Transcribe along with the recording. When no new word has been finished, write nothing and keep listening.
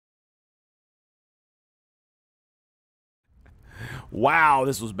Wow,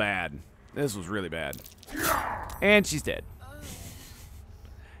 this was bad. This was really bad. And she's dead.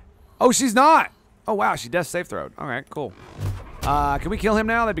 Oh, she's not. Oh, wow, she death safe throwed. All right, cool. Can we kill him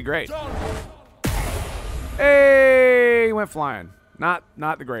now? That'd be great. Hey, he went flying. Not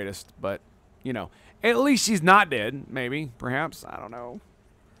the greatest, but, you know. At least she's not dead, maybe, perhaps. I don't know.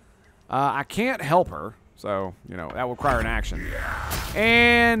 I can't help her, so, you know, that will require an action.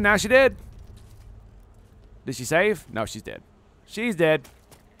 And now she's dead. Did she save? No, she's dead. She's dead.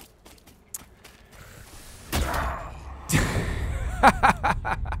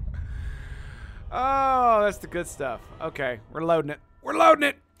 Oh, that's the good stuff. Okay, we're loading it. We're loading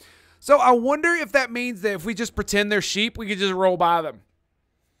it. So I wonder if that means that if we just pretend they're sheep, we could just roll by them.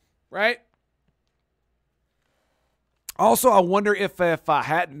 Right? Also, I wonder if I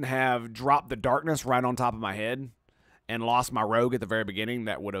hadn't have dropped the darkness right on top of my head and lost my rogue at the very beginning,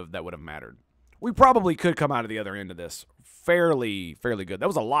 that would have mattered. We probably could come out of the other end of this fairly good. That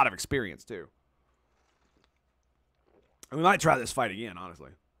was a lot of experience too. And we might try this fight again, honestly.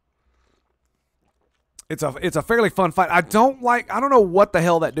 It's a fairly fun fight. I don't know what the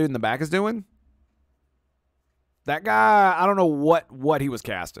hell that dude in the back is doing. That guy, I don't know what he was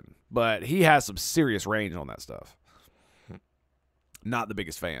casting, but he has some serious range on that stuff. Not the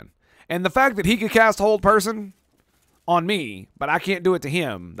biggest fan. And the fact that he could cast hold person on me, but I can't do it to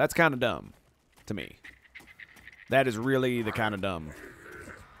him, that's kind of dumb to me. That is really the kind of dumb.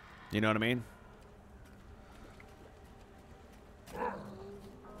 You know what I mean?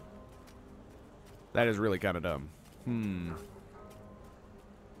 That is really kind of dumb.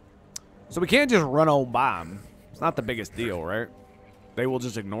 So we can't just run on by him. It's not the biggest deal, right? They will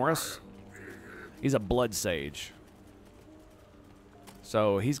just ignore us. He's a blood sage.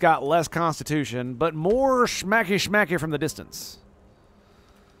 So he's got less constitution, but more schmacky from the distance.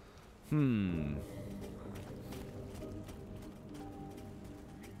 You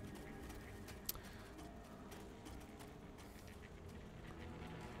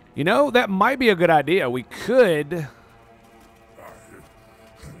know, that might be a good idea. We could...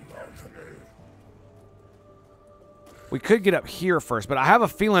 get up here first, but I have a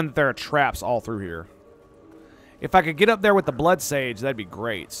feeling that there are traps all through here. If I could get up there with the blood sage, that'd be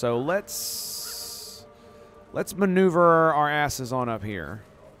great. So let's maneuver our asses on up here.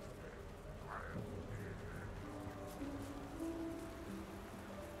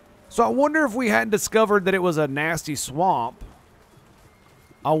 So I wonder if we hadn't discovered that it was a nasty swamp.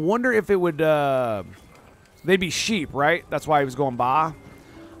 I wonder if it would, they'd be sheep, right? That's why he was going by.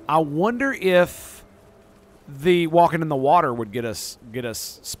 I wonder if the walking in the water would get us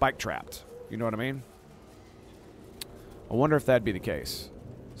spike trapped. You know what I mean? I wonder if that'd be the case.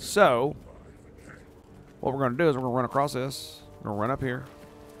 So, what we're going to do is we're going to run across this. We're going to run up here.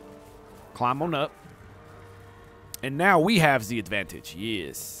 Climb on up. And now we have the advantage.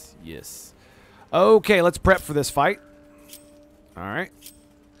 Yes, yes. Okay, let's prep for this fight. All right.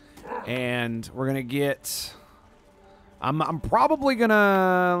 And we're going to get... I'm probably going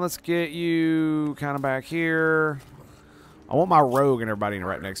to... Let's get you kind of back here. I want my rogue and everybody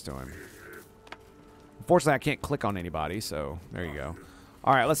right next to him. Unfortunately, I can't click on anybody, so there you go.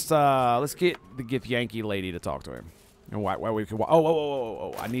 All right, let's get the Gith Yankee lady to talk to him. And why we can...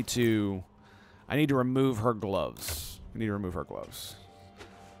 Oh, I need to remove her gloves. I need to remove her gloves.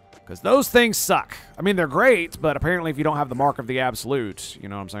 Because those things suck. I mean, they're great, but apparently if you don't have the mark of the absolute, you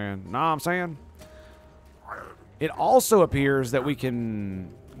know what I'm saying? Know what I'm saying? It also appears that we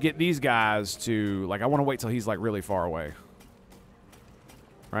can get these guys to... Like, I want to wait till he's, like, really far away.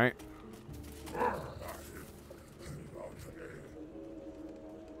 Right?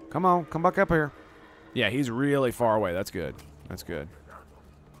 Come on, come back up here. Yeah, he's really far away. That's good. That's good.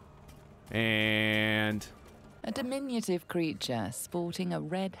 And... A diminutive creature sporting a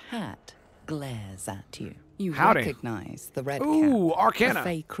red hat glares at you. You Howdy. recognize the red Ooh, cat, Arcana. a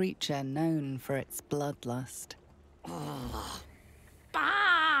fey creature known for its bloodlust.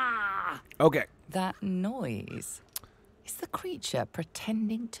 Okay. That noise. Is the creature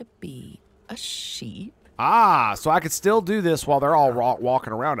pretending to be a sheep? Ah, so I could still do this while they're all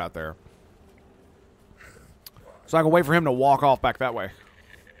walking around out there. So I can wait for him to walk off back that way.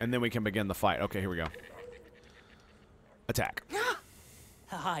 And then we can begin the fight. Okay, here we go. Attack.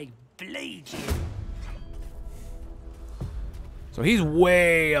 I bleed you. So he's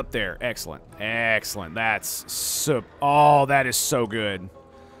way up there. Excellent. Excellent. That's so... Oh, that is so good.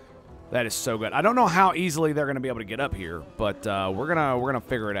 That is so good. I don't know how easily they're going to be able to get up here, but we're gonna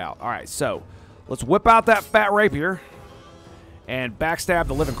figure it out. All right, so let's whip out that fat rapier and backstab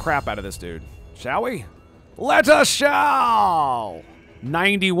the living crap out of this dude. Shall we? Let us shall!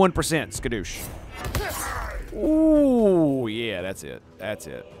 91% skadoosh. Ooh, yeah, that's it. That's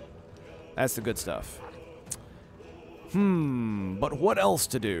it. That's the good stuff. But what else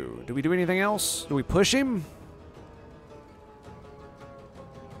to do? Do we do anything else? Do we push him?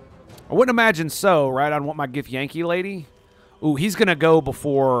 I wouldn't imagine so, right? I'd want my Gif Yankee lady. Ooh, he's going to go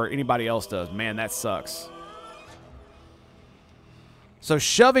before anybody else does. Man, that sucks. So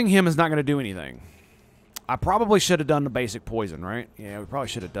shoving him is not going to do anything. I probably should have done the basic poison, right? Yeah, we probably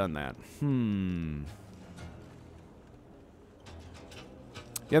should have done that.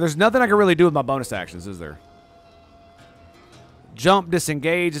 Yeah, there's nothing I can really do with my bonus actions, is there? Jump,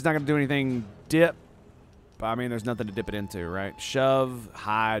 disengage is not going to do anything. Dip. I mean, there's nothing to dip it into, right? Shove,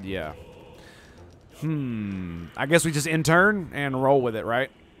 hide, yeah. I guess we just in-turn and roll with it,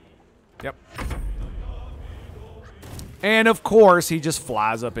 right? Yep. And, of course, he just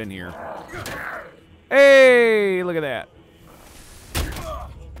flies up in here. Hey, look at that.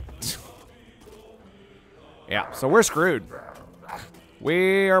 Yeah, so we're screwed.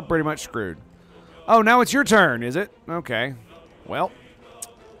 We are pretty much screwed. Oh, now it's your turn, is it? Okay. Well,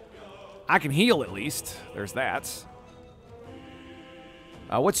 I can heal at least. There's that.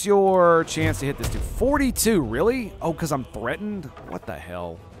 What's your chance to hit this dude? 42, really? Oh, because I'm threatened? What the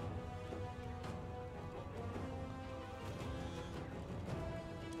hell?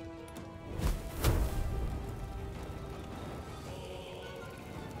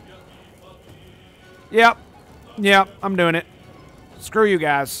 Yep. Yep, I'm doing it. Screw you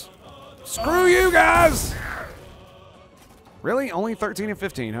guys. Screw you guys! Really? Only 13 and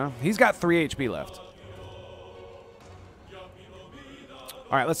 15, huh? He's got 3 HP left.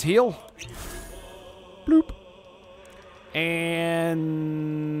 All right, let's heal. Bloop. And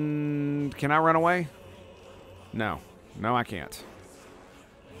can I run away? No. No, I can't.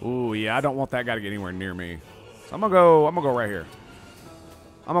 Ooh, yeah, I don't want that guy to get anywhere near me. So I'm gonna go right here.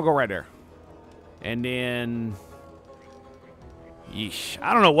 I'm gonna go right there. And then yeesh.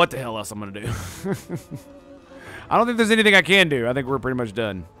 I don't know what the hell else I'm gonna do. I don't think there's anything I can do. I think we're pretty much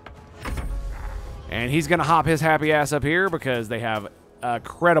done. And he's gonna hop his happy ass up here because they have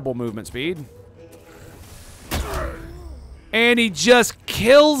credible movement speed. And he just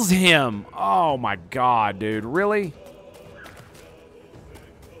kills him. Oh my god, dude. Really?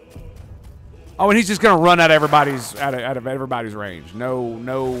 Oh, and he's just gonna run out of everybody's range.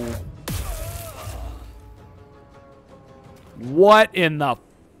 No. What in the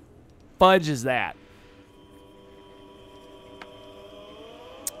fudge is that?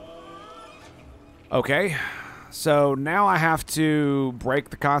 Okay. So now I have to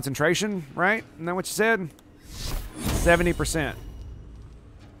break the concentration, right? Isn't that what you said? 70%.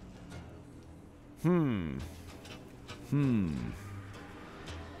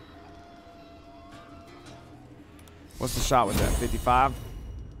 What's the shot with that? 55?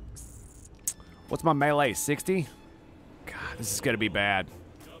 What's my melee? 60? God, this is going to be bad.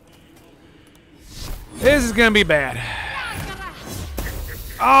 This is going to be bad.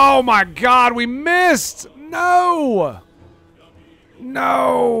 Oh my god, we missed! No!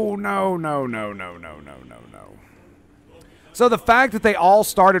 No. So the fact that they all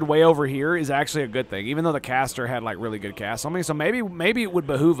started way over here is actually a good thing, even though the caster had like really good cast on me. So maybe it would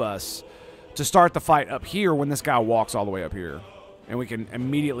behoove us to start the fight up here when this guy walks all the way up here. And we can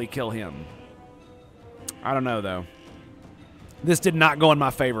immediately kill him. I don't know, though. This did not go in my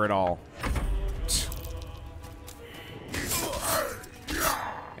favor at all.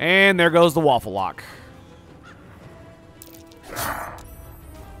 And there goes the WafflLock.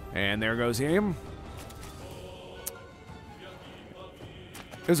 And there goes him.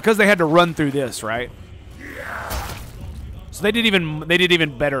 It was because they had to run through this, right? So they did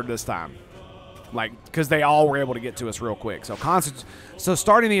even better this time. Like, because they all were able to get to us real quick. So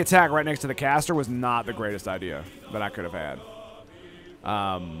starting the attack right next to the caster was not the greatest idea that I could have had.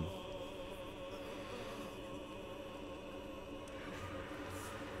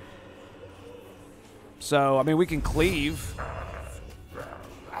 So, I mean, we can cleave.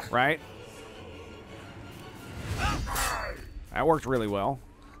 Right? That worked really well.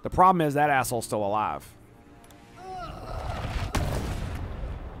 The problem is that asshole's still alive.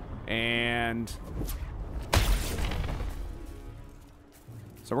 And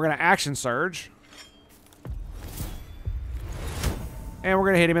so we're going to action surge. And we're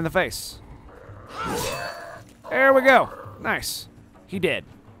going to hit him in the face. There we go. Nice. He dead.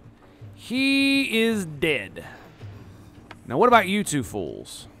 He is dead. Now, what about you two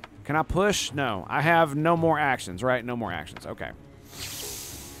fools? Can I push? No. I have no more actions, right? No more actions. Okay.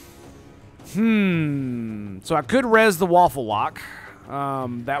 So I could res the WafflLock.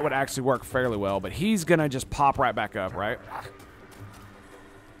 That would actually work fairly well, but he's going to just pop right back up, right?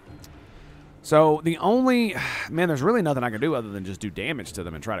 So the only... Man, there's really nothing I can do other than just do damage to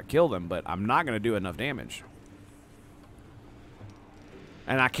them and try to kill them, but I'm not going to do enough damage.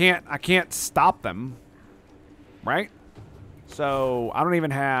 And I can't stop them. Right? So I don't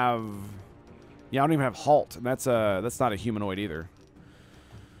even have... Yeah, I don't even have halt. And that's not a humanoid either.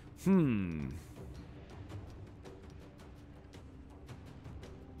 I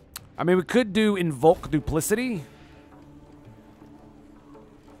mean, we could do invoke duplicity.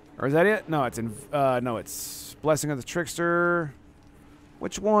 Or is that it? No, it's no, it's blessing of the trickster.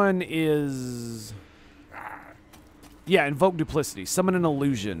 Which one is? Yeah, invoke duplicity. Summon an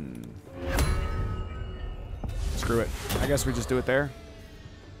illusion. Screw it. I guess we just do it there.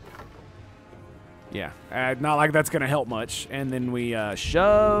 Yeah, not like that's gonna help much. And then we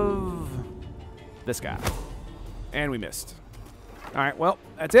shove this guy, and we missed. All right, well,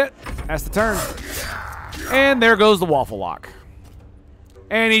 that's it. That's the turn. And there goes the WafflLock.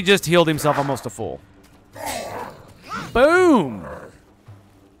 And he just healed himself almost to full. Boom!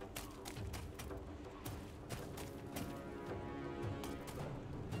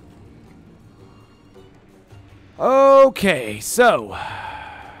 Okay, so...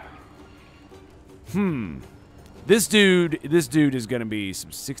 This dude is going to be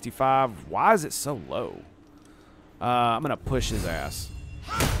some 65. Why is it so low? I'm going to push his ass.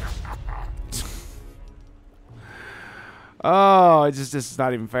 Oh, it's just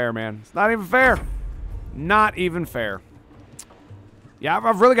not even fair, man. It's not even fair. Not even fair. Yeah,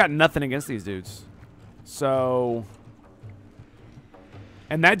 I've really got nothing against these dudes. So...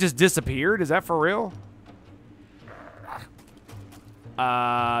 And that just disappeared? Is that for real? Did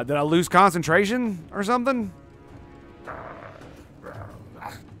I lose concentration or something?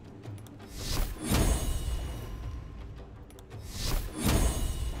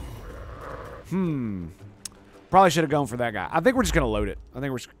 Probably should have gone for that guy. I think we're just gonna load it. I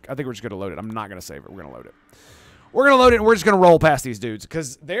think we're just gonna load it. I'm not gonna save it. We're gonna load it. We're gonna load it and we're just gonna roll past these dudes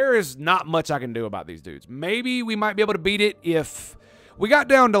because there is not much I can do about these dudes. Maybe we might be able to beat it if we got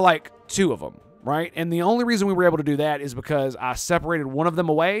down to like 2 of them, right? And the only reason we were able to do that is because I separated one of them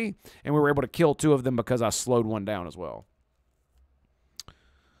away and we were able to kill 2 of them because I slowed one down as well.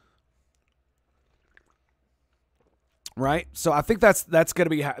 Right, so I think that's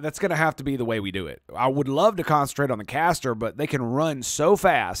gonna have to be the way we do it. I would love to concentrate on the caster, but they can run so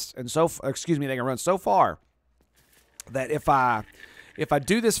fast and they can run so far that if I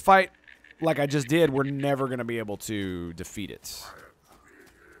do this fight like I just did, we're never gonna be able to defeat it.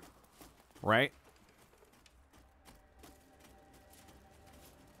 Right?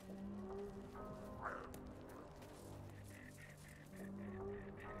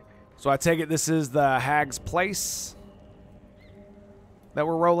 So I take it this is the Hag's Place that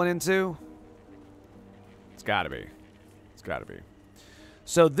we're rolling into? It's gotta be. It's gotta be.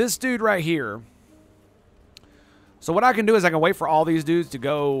 So this dude right here. So what I can do is I can wait for all these dudes to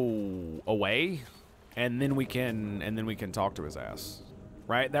go away, and then we can talk to his ass.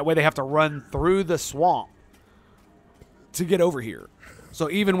 Right? That way they have to run through the swamp to get over here. So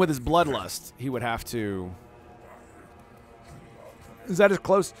even with his bloodlust, he would have to. Is that as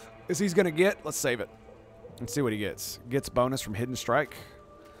close as he's gonna get? Let's save it. Let's see what he gets. Gets bonus from Hidden Strike.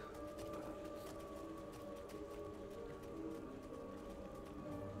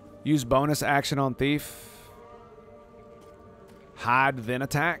 Use bonus action on Thief. Hide, then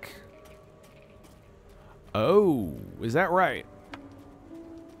attack. Oh, is that right?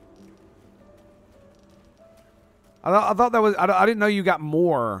 I thought that was... I didn't know you got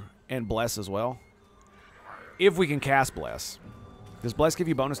more in Bless as well. If we can cast Bless. Does Bless give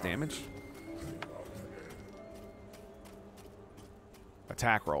you bonus damage?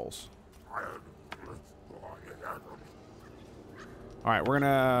 Attack rolls. Alright, we're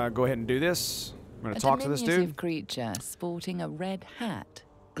gonna go ahead and do this. I'm gonna talk to this dude. A diminutive creature sporting a red hat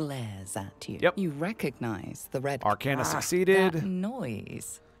glares at you. Yep. You recognize the red Arcana succeeded. That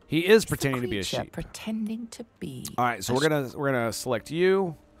noise. He is pretending to be a sheep. Pretending to be. Alright, so we're gonna select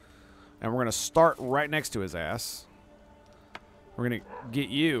you. And we're gonna start right next to his ass. We're gonna get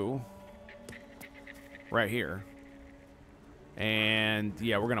you right here. And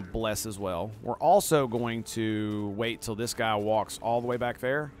yeah, we're gonna bless as well. We're also going to wait till this guy walks all the way back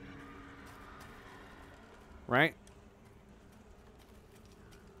there. Right?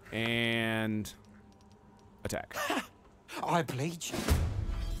 And attack. I bleed you.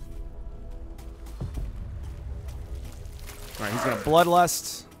 Alright, he's gonna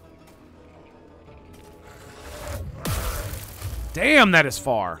bloodlust. Damn, that is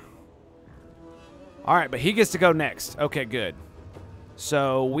far. Alright, but he gets to go next. Okay, good.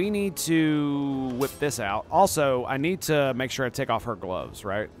 So we need to whip this out. Also, I need to make sure I take off her gloves,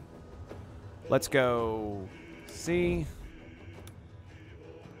 right? Let's go. See.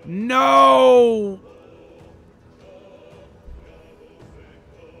 No!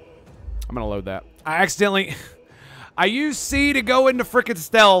 I'm going to load that. I accidentally... I used C to go into frickin'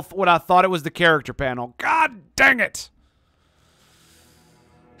 stealth when I thought it was the character panel. God dang it!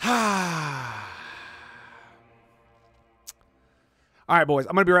 All right, boys.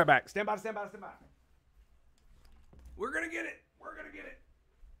 I'm going to be right back. Stand by, stand by, stand by. We're going to get it. We're going to get it.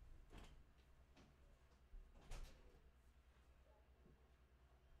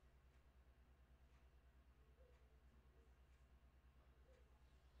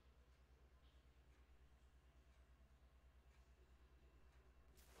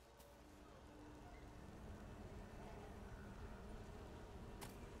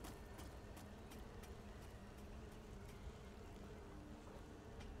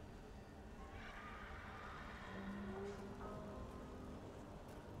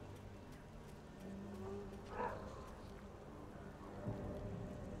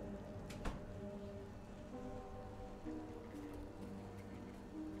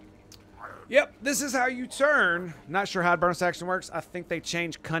 Yep, this is how you turn. Not sure how bonus action works. I think they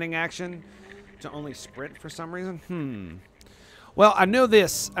changed cunning action to only sprint for some reason. Well, I know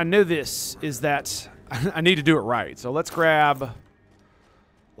this. I know this is that I need to do it right. So let's grab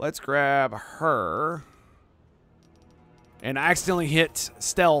her. And I accidentally hit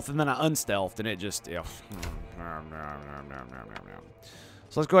stealth, and then I unstealthed, and it just... Yeah.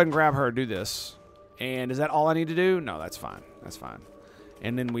 So let's go ahead and grab her, do this. And is that all I need to do? No, that's fine. That's fine.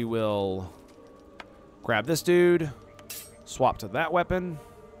 And then we will grab this dude, swap to that weapon.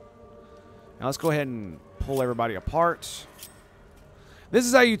 Now let's go ahead and pull everybody apart. This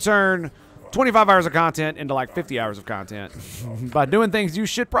is how you turn 25 hours of content into like 50 hours of content by doing things you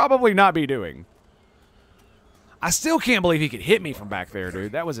should probably not be doing. I still can't believe he could hit me from back there,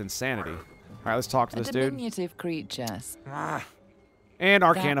 dude. That was insanity. All right, let's talk to this dude. Diminutive creatures. And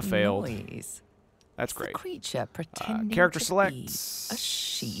Arcana failed. Noise. That's great. Creature pretending character to select. be a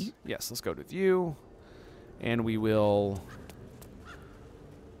sheep. Yes, let's go with you. And we will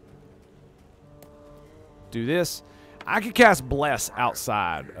do this. I could cast Bless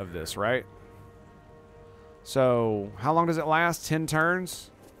outside of this, right? So, how long does it last? 10 turns?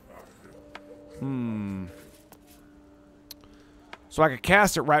 So I could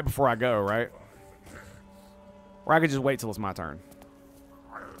cast it right before I go, right? Or I could just wait till it's my turn.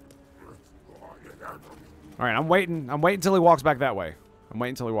 All right, I'm waiting. I'm waiting until he walks back that way. I'm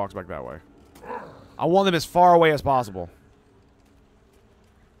waiting until he walks back that way. I want them as far away as possible.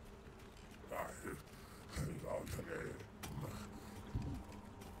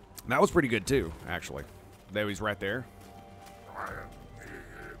 That was pretty good too, actually. There he's right there.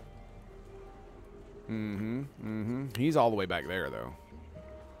 He's all the way back there, though.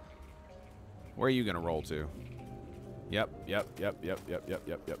 Where are you gonna roll to? Yep.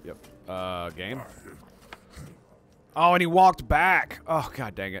 Game. Oh, and he walked back. Oh,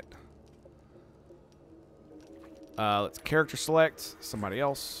 god dang it. Let's character select somebody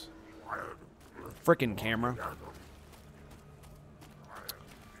else. Frickin' camera.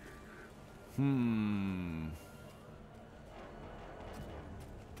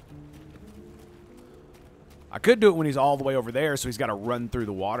 I could do it when he's all the way over there, so he's got to run through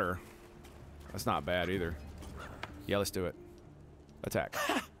the water. That's not bad either. Yeah, let's do it. Attack.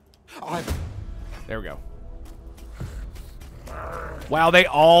 There we go. Wow, they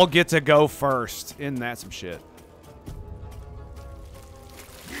all get to go first. Isn't that some shit?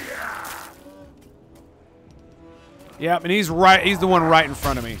 Yep, and he's right. He's the one right in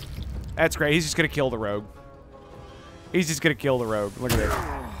front of me. That's great. He's just gonna kill the rogue. He's just gonna kill the rogue. Look at this.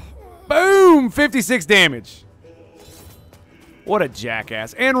 Boom! 56 damage. What a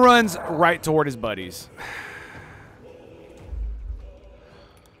jackass. And runs right toward his buddies.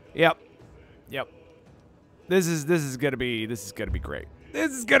 Yep. This is gonna be great. This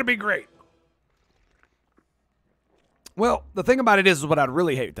is gonna be great. Well, the thing about it is what I'd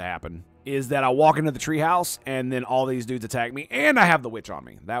really hate to happen is that I walk into the treehouse and then all these dudes attack me and I have the witch on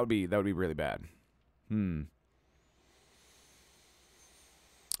me. That would be really bad.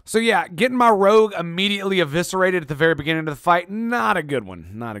 So yeah, getting my rogue immediately eviscerated at the very beginning of the fight, not a good one.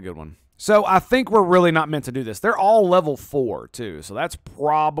 Not a good one. So I think we're really not meant to do this. They're all level 4 too, so that's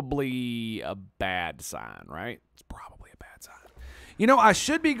probably a bad sign, right? It's probably a bad sign. You know, I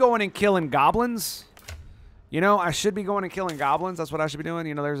should be going and killing goblins. That's what I should be doing.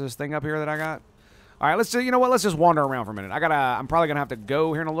 You know, there's this thing up here that I got. All right, let's just wander around for a minute. I'm probably gonna have to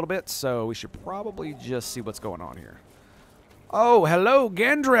go here in a little bit, so we should probably just see what's going on here. Oh, hello,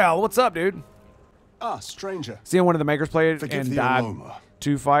 Gandrel. What's up, dude? Ah, stranger. Seeing one of the makers play it Forgive and the died. aroma.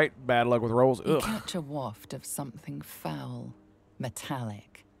 2 fight, bad luck with rolls. You Ugh. catch a waft of something foul,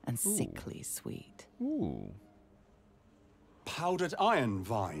 metallic, and sickly sweet. Ooh. Powdered iron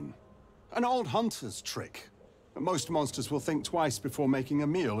vine. An old hunter's trick. Most monsters will think twice before making a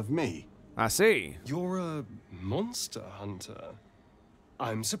meal of me. I see. You're a monster hunter.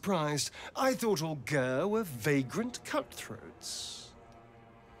 I'm surprised. I thought all Ger were vagrant cutthroats.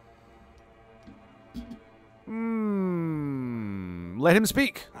 Let him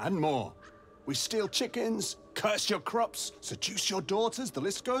speak. And more. We steal chickens, curse your crops, seduce your daughters, the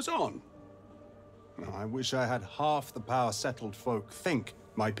list goes on. I wish I had half the power settled folk think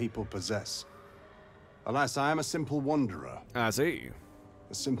my people possess. Alas, I am a simple wanderer. I see.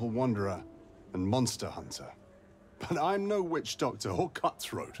 A simple wanderer and monster hunter. But I'm no witch doctor or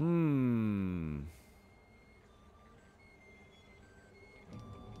cutthroat.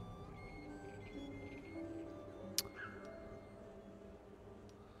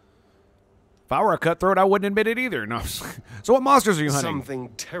 If I were a cutthroat, I wouldn't admit it either. No. So what monsters are you hunting? Something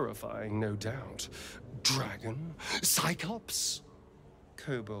terrifying, no doubt. Dragon? Cyclops?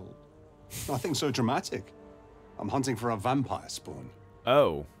 Kobold? Nothing so dramatic. I'm hunting for a vampire spawn.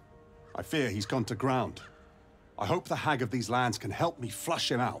 Oh. I fear he's gone to ground. I hope the hag of these lands can help me flush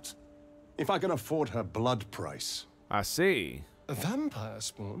him out. If I can afford her blood price. I see. A vampire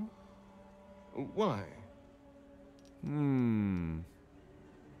spawn? Why?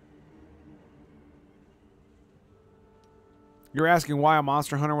 You're asking why a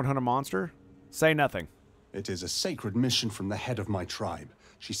monster hunter would hunt a monster? Say nothing. It is a sacred mission from the head of my tribe.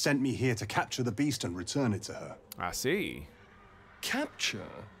 She sent me here to capture the beast and return it to her. I see. Capture?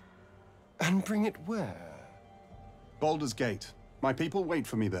 And bring it where? Baldur's Gate. My people wait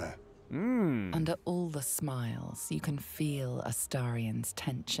for me there. Under all the smiles, you can feel Astarion's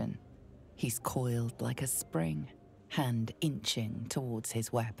tension. He's coiled like a spring, hand inching towards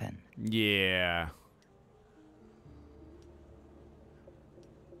his weapon. Yeah.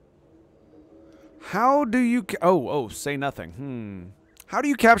 How do you... say nothing. How do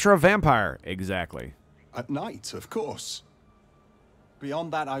you capture a vampire? Exactly. At night, of course.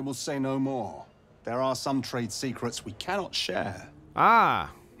 Beyond that, I will say no more. There are some trade secrets we cannot share.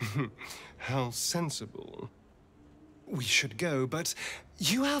 Ah. How sensible. We should go, but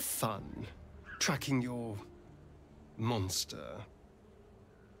you have fun tracking your monster.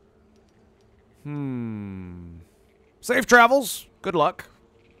 Safe travels. Good luck.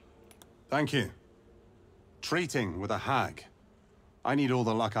 Thank you. Treating with a hag. I need all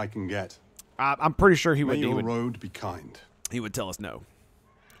the luck I can get. I'm pretty sure he May would. your road be kind. He would tell us no.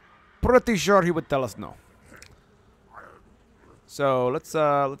 Pretty sure he would tell us no. So let's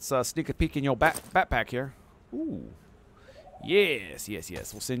sneak a peek in your backpack here. Ooh. Yes.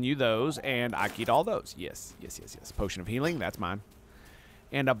 We'll send you those, and I get all those. Yes. Potion of healing, that's mine.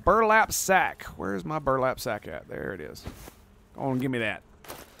 And a burlap sack. Where's my burlap sack at? There it is. Go on, give me that.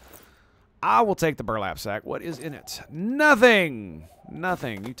 I will take the burlap sack. What is in it? Nothing.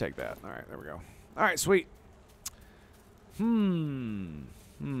 Nothing. You take that. All right, there we go. All right, sweet.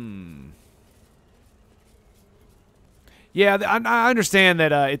 Yeah, I understand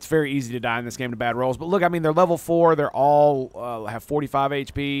that it's very easy to die in this game to bad rolls. But look, I mean, they're level 4. They're all have 45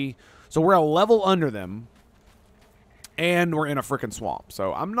 HP. So we're a level under them. And we're in a freaking swamp.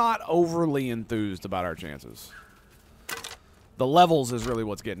 So I'm not overly enthused about our chances. The levels is really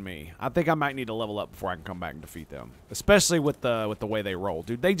what's getting me. I think I might need to level up before I can come back and defeat them. Especially with the way they roll.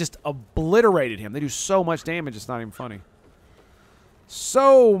 Dude, they just obliterated him. They do so much damage, it's not even funny.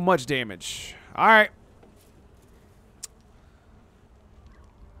 So much damage. All right.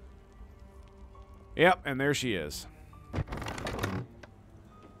 Yep, and there she is.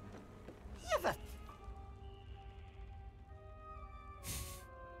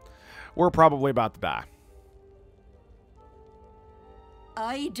 We're probably about to die.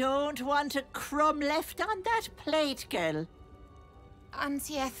 I don't want a crumb left on that plate, girl.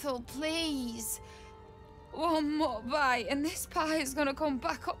 Auntie Ethel, please. One more bite and this pie is gonna come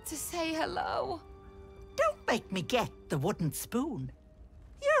back up to say hello. Don't make me get the wooden spoon.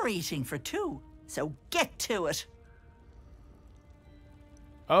 You're eating for two, so get to it.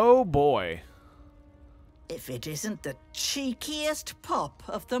 Oh boy. If it isn't the cheekiest pup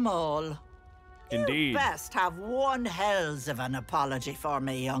of them all. Indeed. You best have one hells of an apology for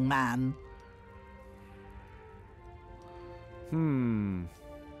me, young man.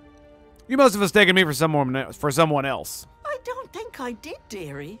 You must have mistaken me for someone else. I don't think I did,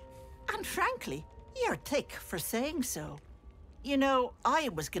 dearie. And frankly, you're thick for saying so. You know, I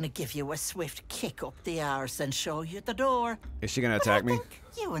was gonna give you a swift kick up the arse and show you the door. Is she gonna But attack I me? think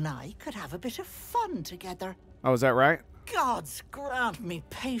you and I could have a bit of fun together. Oh, is that right? gods grant me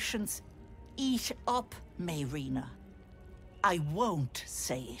patience. Eat up, Mayrina. I won't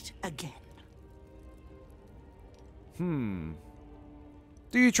say it again.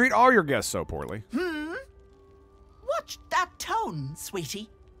 Do you treat all your guests so poorly? Watch that tone, sweetie.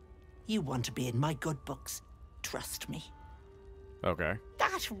 You want to be in my good books. Trust me. Okay.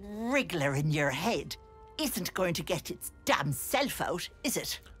 That wriggler in your head isn't going to get its damn self out, is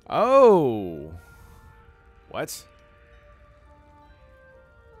it? Oh. What?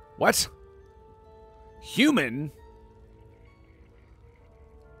 What? Human?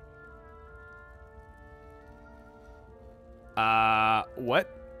 What?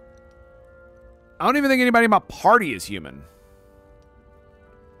 I don't even think anybody in my party is human.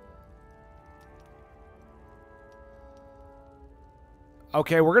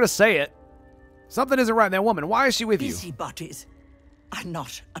 Okay, we're gonna say it. Something isn't right in that woman. Why is she with you? Busybodies are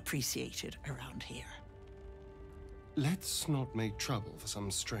not appreciated around here. Let's not make trouble for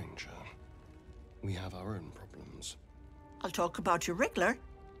some stranger. We have our own problems. I'll talk about your wriggler,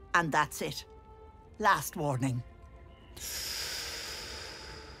 and that's it. Last warning.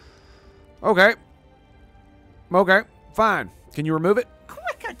 Okay. Okay, fine. Can you remove it?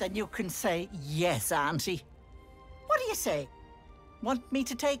 Quicker than you can say yes, Auntie. What do you say? Want me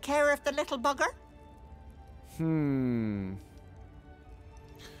to take care of the little bugger?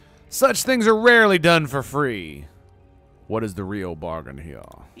 Such things are rarely done for free. What is the real bargain here?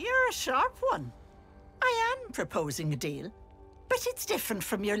 You're a sharp one. I am proposing a deal, but it's different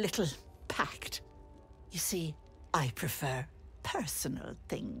from your little pact. You see, I prefer personal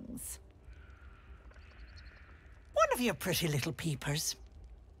things. One of your pretty little peepers.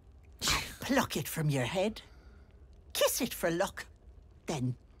 I'll pluck it from your head, kiss it for luck,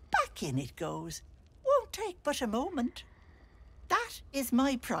 then back in it goes. Won't take but a moment. That is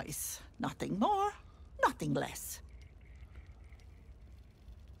my price. Nothing more, nothing less.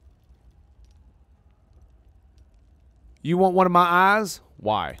 You want one of my eyes?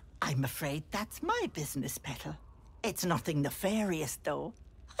 Why? I'm afraid that's my business, Petal. It's nothing nefarious, though.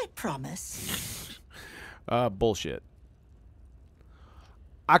 I promise. Bullshit.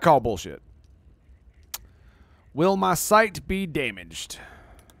 I call bullshit. Will my sight be damaged?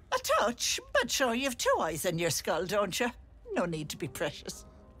 A touch, but sure you've two eyes in your skull, don't you? No need to be precious.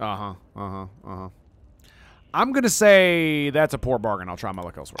 I'm gonna say that's a poor bargain. I'll try my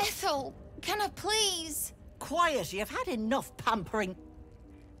luck elsewhere. Ethel, can I please? Quiet, you've had enough pampering.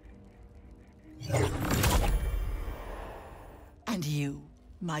 And you,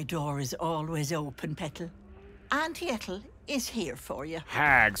 my door is always open, Petal. Auntie Ethel is here for you.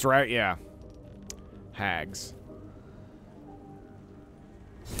 Hags, right? Yeah. Hags.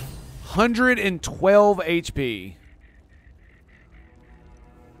 112 HP.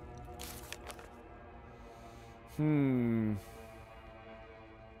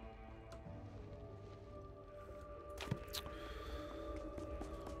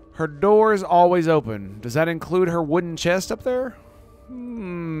 Her door is always open. Does that include her wooden chest up there?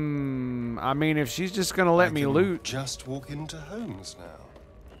 I mean, if she's just gonna let me loot. Just walk into homes now.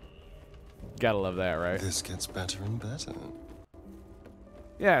 Gotta love that, right? This gets better and better.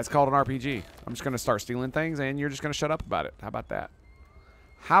 Yeah, it's called an RPG. I'm just gonna start stealing things, and you're just gonna shut up about it. How about that?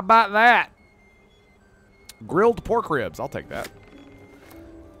 How about that? Grilled pork ribs. I'll take that.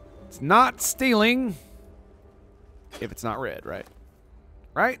 It's not stealing if it's not red, right?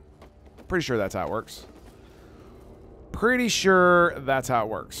 Right? Pretty sure that's how it works. Pretty sure that's how it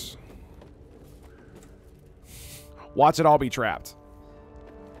works. Watch it all be trapped.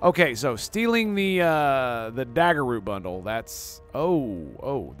 Okay, so stealing the dagger root bundle. That's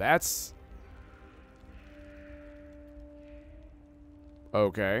that's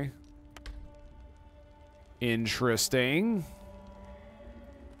okay. Interesting.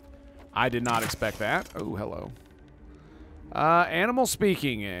 I did not expect that. Oh, hello. Animal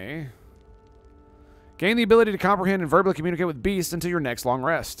speaking, eh? Gain the ability to comprehend and verbally communicate with beasts until your next long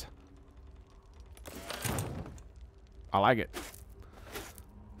rest. I like it.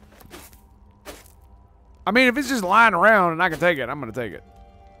 I mean, if it's just lying around and I can take it, I'm going to take it.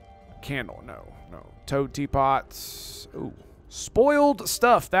 Candle, no. Toad teapots. Ooh. Spoiled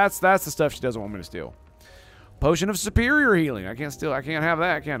stuff. That's the stuff she doesn't want me to steal. Potion of superior healing. I can't steal. I can't have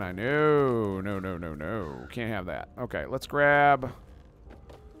that, can I? No. Can't have that. Okay, let's grab...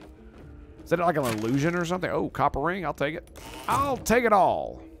 Is that like an illusion or something? Oh, copper ring. I'll take it. I'll take it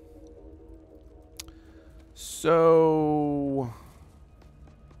all. So...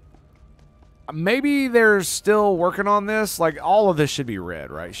 maybe they're still working on this. Like, all of this should be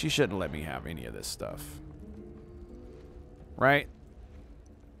red, right? She shouldn't let me have any of this stuff. Right?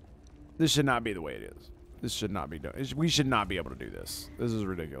 This should not be the way it is. This should not be done. We should not be able to do this. This is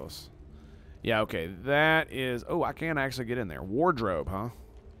ridiculous. Yeah, okay. That is... Oh, I can actually get in there. Wardrobe, huh?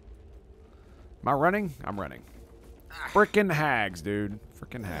 Am I running? I'm running. Frickin' hags, dude.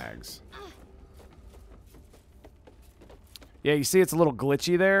 Frickin' hags. Yeah, you see it's a little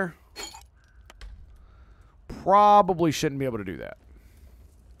glitchy there? Probably shouldn't be able to do that.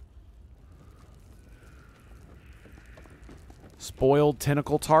 Spoiled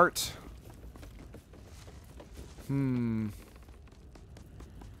tentacle tart.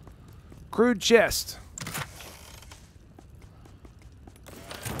 Crude chest.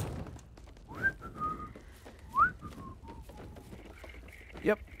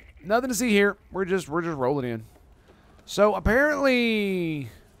 Yep. Nothing to see here. We're just rolling in. So apparently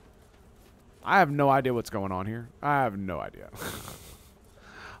I have no idea what's going on here. I have no idea.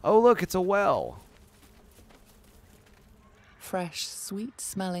 Oh, look, it's a well. Fresh,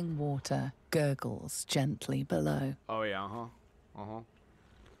 sweet-smelling water gurgles gently below. Oh, yeah,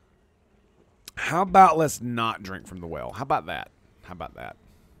 How about let's not drink from the well? How about that? How about that?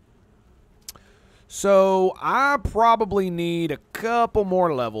 So, I probably need a couple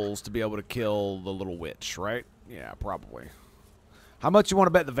more levels to be able to kill the little witch, right? Yeah, probably. How much you want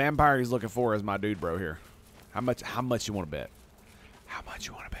to bet the vampire he's looking for is my dude, bro, here? How much you want to bet? How much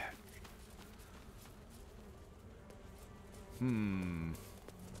you want to bet?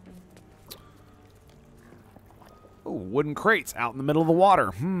 Ooh, wooden crates out in the middle of the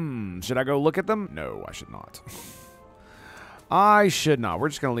water. Should I go look at them? No, I should not. I should not. We're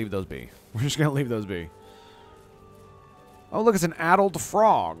just going to leave those be. We're just going to leave those be. Oh, look, it's an addled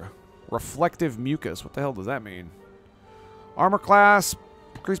frog. Reflective mucus. What the hell does that mean? Armor class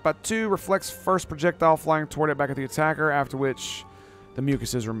increased by 2. Reflects first projectile flying toward it back at the attacker, after which the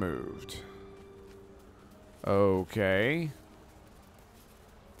mucus is removed. Okay.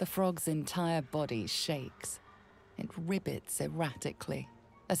 The frog's entire body shakes. It ribbits erratically,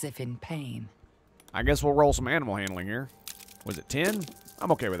 as if in pain. I guess we'll roll some animal handling here. Was it 10?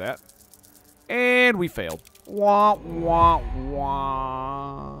 I'm okay with that. And we failed. Wah, wah,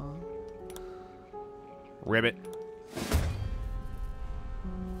 wah. Ribbit.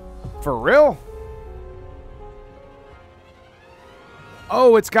 For real?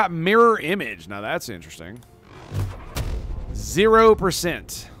 Oh, it's got mirror image. Now that's interesting.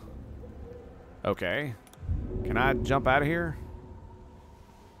 0%. Okay. Can I jump out of here?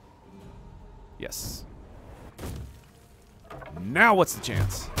 Yes. Now what's the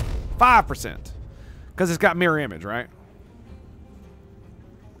chance? 5%. Because it's got mirror image, right?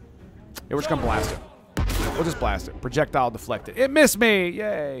 Yeah, we're just going to blast it. We'll just blast it. Projectile deflected. It missed me!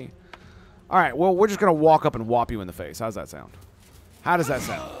 Yay! Alright, well, we're just going to walk up and whop you in the face. How's that sound? How does that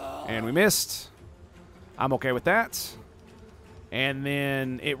sound? And we missed. I'm okay with that. And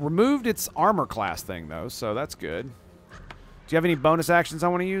then it removed its armor class thing, though, so that's good. Do you have any bonus actions I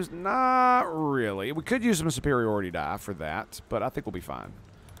want to use? Not really. We could use some superiority die for that, but I think we'll be fine.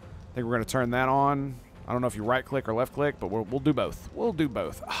 I think we're going to turn that on. I don't know if you right-click or left-click, but we'll do both. We'll do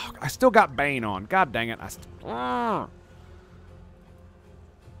both. Oh, I still got Bane on. God dang it.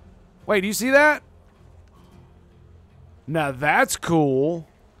 Wait, do you see that? Now that's cool.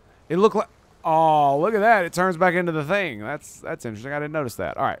 It looked like... Oh, look at that. It turns back into the thing. That's interesting. I didn't notice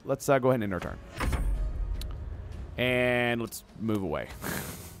that. All right, let's go ahead and end our turn. And let's move away.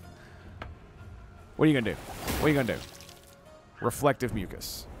 What are you going to do? What are you going to do? Reflective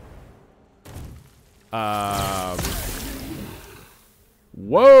mucus.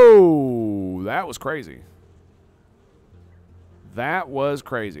 Whoa! That was crazy. That was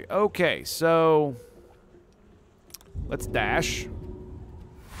crazy. Okay, so... Let's dash.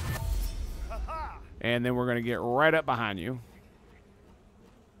 And then we're going to get right up behind you.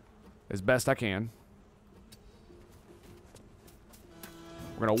 As best I can.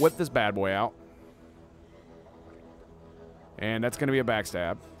 We're going to whip this bad boy out. And that's going to be a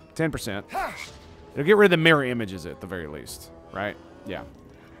backstab. 10%. It'll get rid of the mirror images at the very least. Right? Yeah.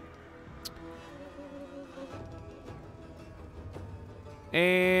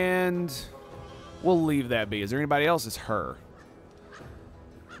 And we'll leave that be. Is there anybody else? It's her.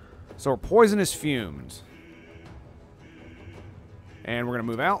 So we're poisonous fumes. And we're going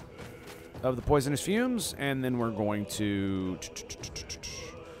to move out of the poisonous fumes. And then we're going to...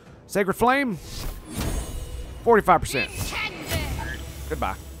 Sacred Flame. 45%.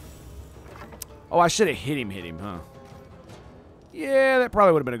 Goodbye. Oh, I should have hit him, huh? Yeah, that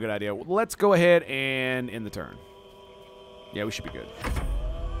probably would have been a good idea. Let's go ahead and end the turn. Yeah, we should be good.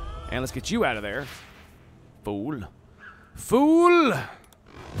 And let's get you out of there. Fool. Fool!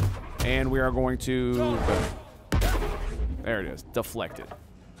 And we are going to... There it is. Deflected.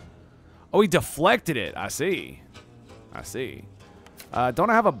 Oh, he deflected it. I see. I see. Don't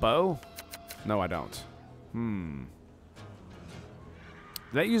I have a bow? No, I don't. Did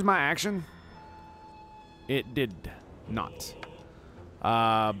that use my action? It did not.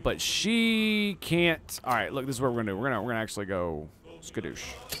 But she can't. All right, look, this is what we're gonna do. We're gonna actually go skadoosh.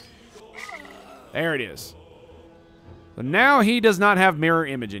 There it is. So now he does not have mirror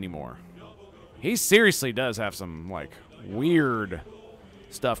image anymore. He seriously does have some like weird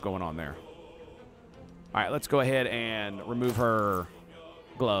stuff going on there. All right, let's go ahead and remove her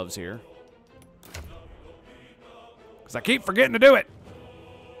gloves here. Because I keep forgetting to do it.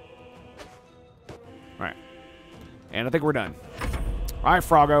 All right. And I think we're done. All right,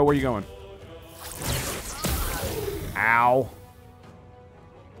 Froggo, where you going? Ow.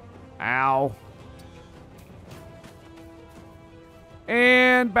 Ow.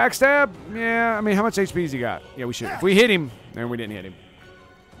 And backstab. Yeah, I mean, how much HP has he got? Yeah, we should. If we hit him, then we didn't hit him.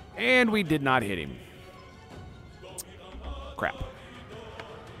 And we did not hit him. Crap.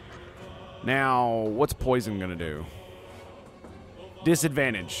 Now, what's poison going to do?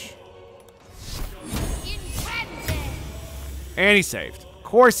 Disadvantage. And he saved. Of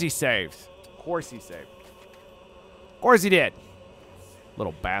course he saved. Of course he saved. Of course he did.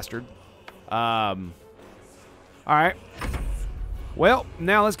 Little bastard. All right. Well,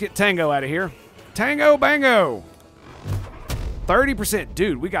 now let's get Tango out of here. Tango bango. 30%.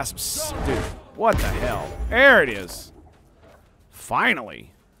 Dude, we got some... Dude, what the hell? There it is. Finally.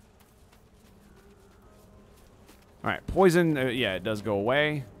 All right, poison. Yeah, it does go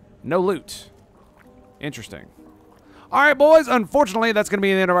away. No loot. Interesting. All right, boys. Unfortunately, that's going to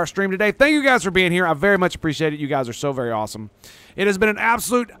be the end of our stream today. Thank you guys for being here. I very much appreciate it. You guys are so very awesome. It has been an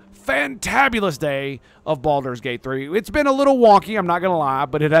absolute fantabulous day of Baldur's Gate 3. It's been a little wonky, I'm not going to lie,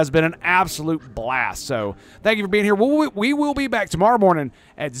 but it has been an absolute blast. So thank you for being here. We will be back tomorrow morning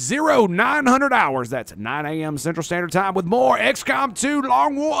at 0900 hours. That's 9 a.m. Central Standard Time with more XCOM 2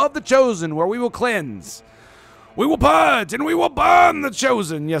 Long War of the Chosen, where we will cleanse, we will purge, and we will burn the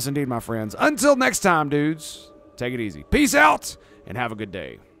Chosen. Yes, indeed, my friends. Until next time, dudes, take it easy. Peace out, and have a good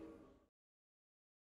day.